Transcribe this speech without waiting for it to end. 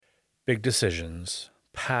Big decisions,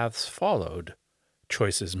 paths followed,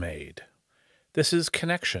 choices made. This is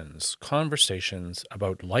Connections, conversations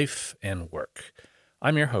about life and work.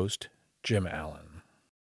 I'm your host, Jim Allen.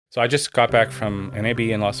 So I just got back from NAB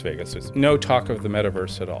in Las Vegas. There's no talk of the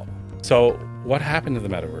metaverse at all. So what happened to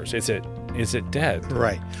the metaverse? Is it dead?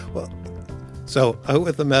 Right. Well, so out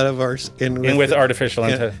with the metaverse, in with artificial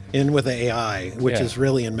intelligence, in with AI, which is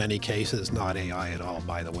really in many cases not AI at all.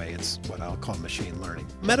 By the way, it's what I'll call machine learning.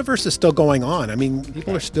 Metaverse is still going on. I mean,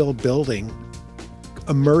 people are still building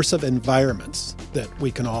immersive environments that we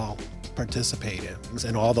can all participate in,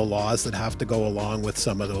 and all the laws that have to go along with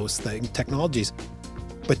some of those technologies.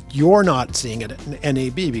 But you're not seeing it in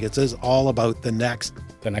NAB because it's all about the next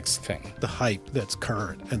thing, the hype that's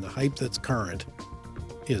current, and the hype that's current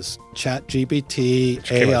is ChatGPT,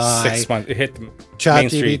 AI. 6 months. It hit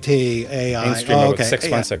ChatGPT, AI. Mainstream about 6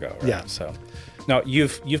 months ago. Right? Yeah. So now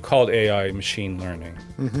you've called AI machine learning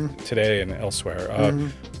today and elsewhere.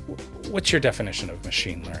 What's your definition of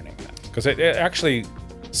machine learning? Because it actually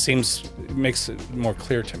makes it more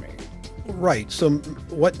clear to me. Right. So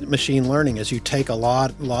what machine learning is, you take a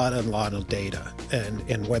lot of data,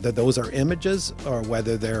 and whether those are images or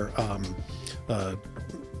whether they're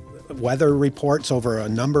weather reports over a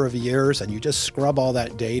number of years, and you just scrub all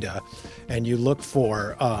that data and you look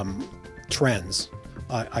for trends.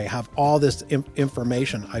 I have all this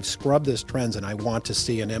information. I've scrubbed this trends, and I want to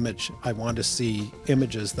see an image. I want to see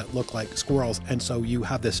images that look like squirrels. And so you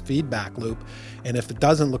have this feedback loop. And if it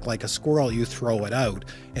doesn't look like a squirrel, you throw it out,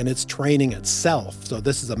 and it's training itself. So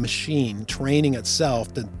this is a machine training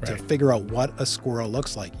itself to figure out what a squirrel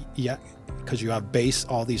looks like. Yeah, because you have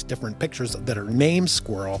all these different pictures that are named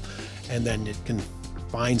squirrel, and then it can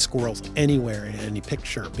find squirrels anywhere in any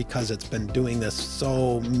picture because it's been doing this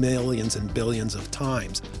so millions and billions of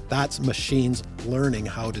times. That's machines learning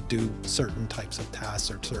how to do certain types of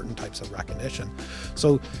tasks or certain types of recognition.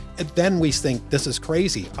 So then we think, this is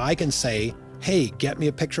crazy. I can say, hey, get me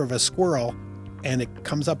a picture of a squirrel, and it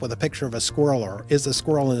comes up with a picture of a squirrel, or is the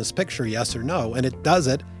squirrel in this picture, yes or no? And it does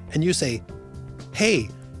it, and you say, hey,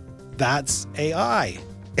 that's AI.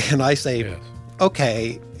 And I say, yes.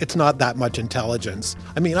 Okay, it's not that much intelligence.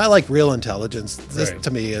 I mean, I like real intelligence. This to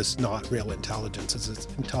me is not real intelligence. It's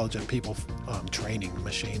intelligent people training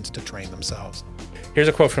machines to train themselves. Here's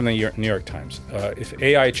a quote from the New York Times. If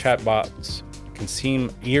AI chatbots can seem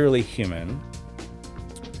eerily human,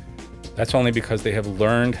 that's only because they have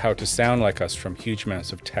learned how to sound like us from huge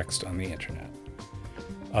amounts of text on the internet.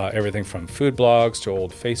 Everything from food blogs to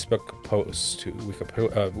old Facebook posts to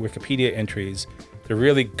Wikipedia entries. They're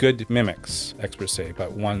really good mimics, experts say,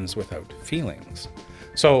 but ones without feelings.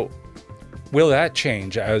 So will that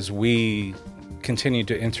change as we continue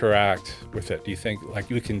to interact with it? Do you think, like,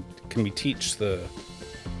 can we teach the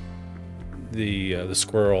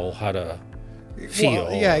squirrel how to feel?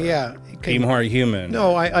 Well, yeah. Be more human?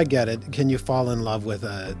 No, I get it. Can you fall in love with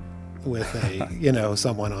a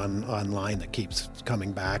someone online that keeps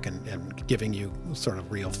coming back and giving you sort of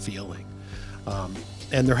real feeling?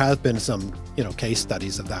 And there has been some, case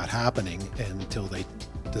studies of that happening until they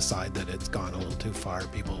decide that it's gone a little too far.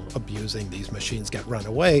 People abusing these machines get run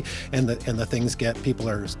away, and the things people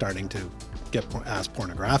are starting to get asked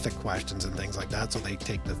pornographic questions and things like that. So they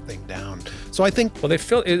take the thing down. So I think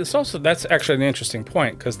that's actually an interesting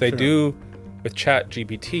point, because they do with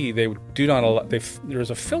ChatGPT. They do not allow.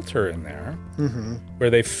 There's a filter in there where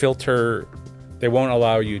they filter. They won't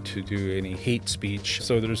allow you to do any hate speech.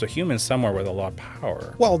 So there's a human somewhere with a lot of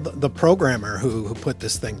power. Well, the programmer who put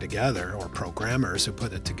this thing together, or programmers who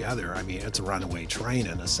put it together, I mean, it's a runaway train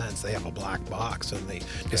in a sense. They have a black box, and they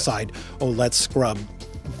decide, let's scrub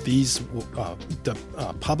these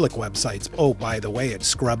public websites. Oh, by the way, it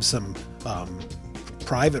scrubs some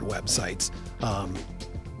private websites.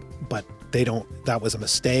 But they don't, that was a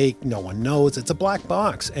mistake. No one knows. It's a black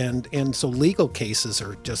box. And so legal cases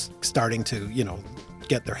are just starting to,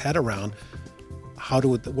 get their head around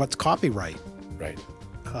what's copyright? Right.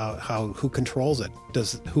 Who controls it?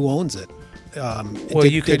 Who owns it?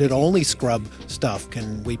 Did it only scrub stuff?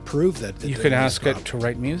 Can we prove that? You could ask it to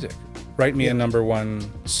write music. Write me a number one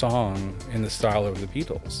song in the style of the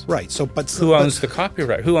Beatles. Right. Who owns the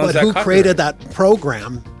copyright? Who owns that copyright? Who created that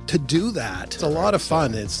program to do that? It's a lot of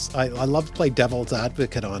fun. I love to play devil's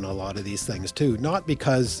advocate on a lot of these things too. Not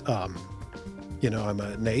because I'm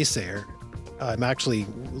a naysayer. I'm actually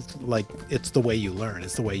like, it's the way you learn.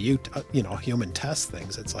 It's the way human test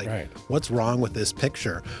things. It's like, what's wrong with this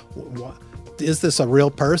picture? is this a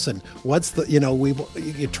real person? What's the,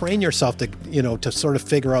 you train yourself to, to sort of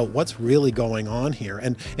figure out what's really going on here.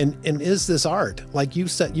 And is this art? Like you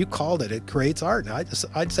said, you called it creates art.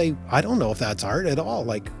 I'd say, I don't know if that's art at all.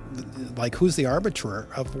 Like who's the arbiter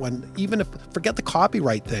of when, even if, forget the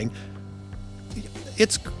copyright thing,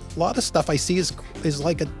 it's a lot of stuff I see is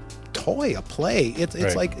like a toy, a play. It's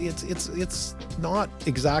Right. like, it's not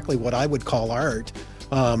exactly what I would call art.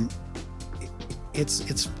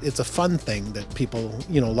 It's a fun thing that people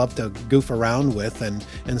love to goof around with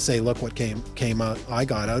and say, look what came out, I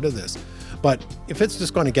got out of this. But if it's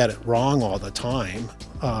just going to get it wrong all the time,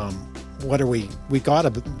 we got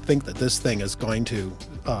to think that this thing is going to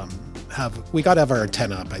we got to have our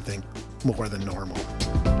antenna up, I think, more than normal.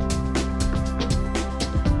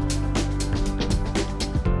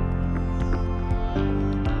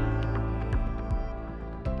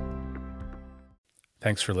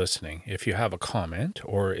 Thanks for listening. If you have a comment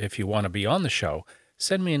or if you want to be on the show,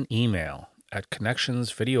 send me an email at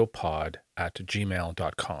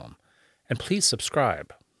connectionsvideopod@gmail.com. And please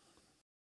subscribe.